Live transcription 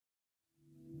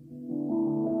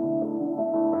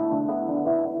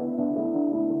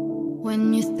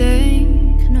When you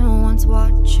think no one's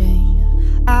watching,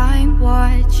 I'm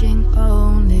watching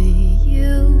only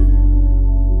you.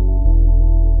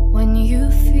 When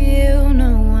you feel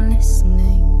no one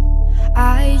listening,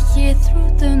 I hear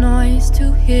through the noise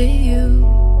to hear you.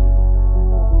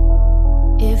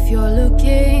 If you're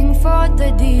looking for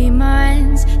the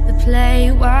demons that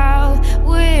play well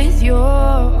with your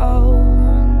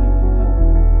own,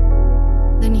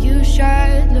 then you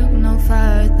should look no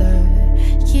further.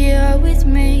 Here with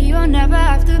me, you'll never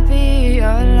have to be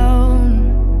alone.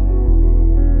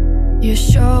 Your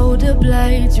shoulder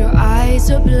blades, your eyes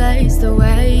ablaze, the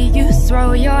way you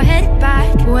throw your head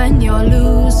back when you're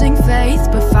losing faith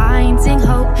but finding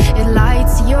hope. It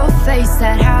lights your face,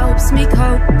 that helps me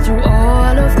cope through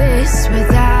all of this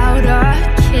without a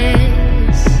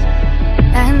kiss.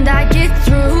 And I get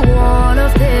through all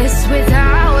of this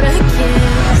without a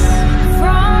kiss.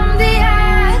 From the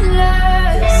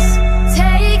atlas,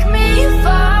 take me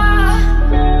far,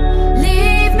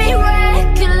 leave me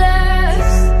reckless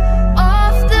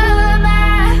off the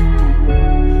map.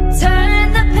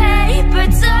 Turn the paper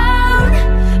down,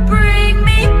 bring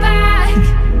me back.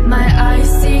 My eyes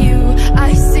see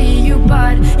you,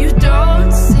 but you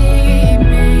don't see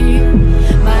me.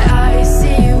 My eyes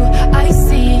see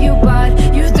you, but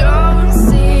you don't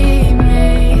see me.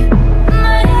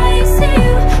 My eyes see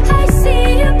you,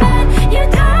 but you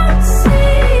don't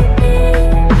see me.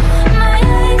 My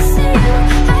eyes see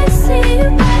you,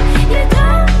 but you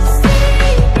don't see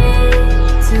me.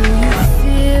 Do you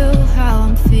feel how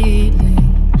I'm feeling?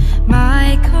 My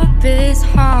cup is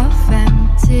half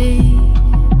empty.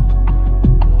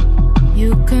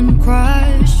 You can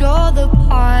crush all the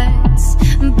parts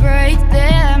and break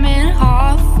them in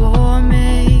half for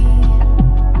me.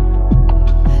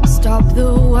 Stop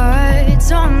the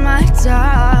words on my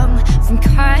tongue from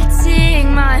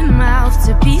cutting my mouth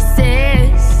to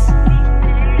pieces.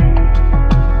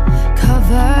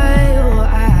 Cover your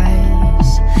eyes,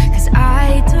 'cause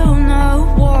I don't know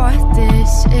what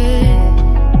this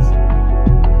is.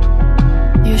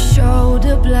 Your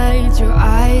shoulder blades, your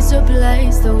eyes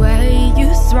ablaze, the way you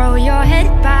throw your head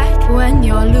back when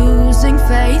you're losing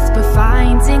faith but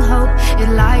finding hope. It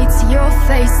lights your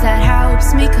face, that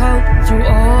helps me cope through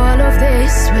all of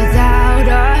this without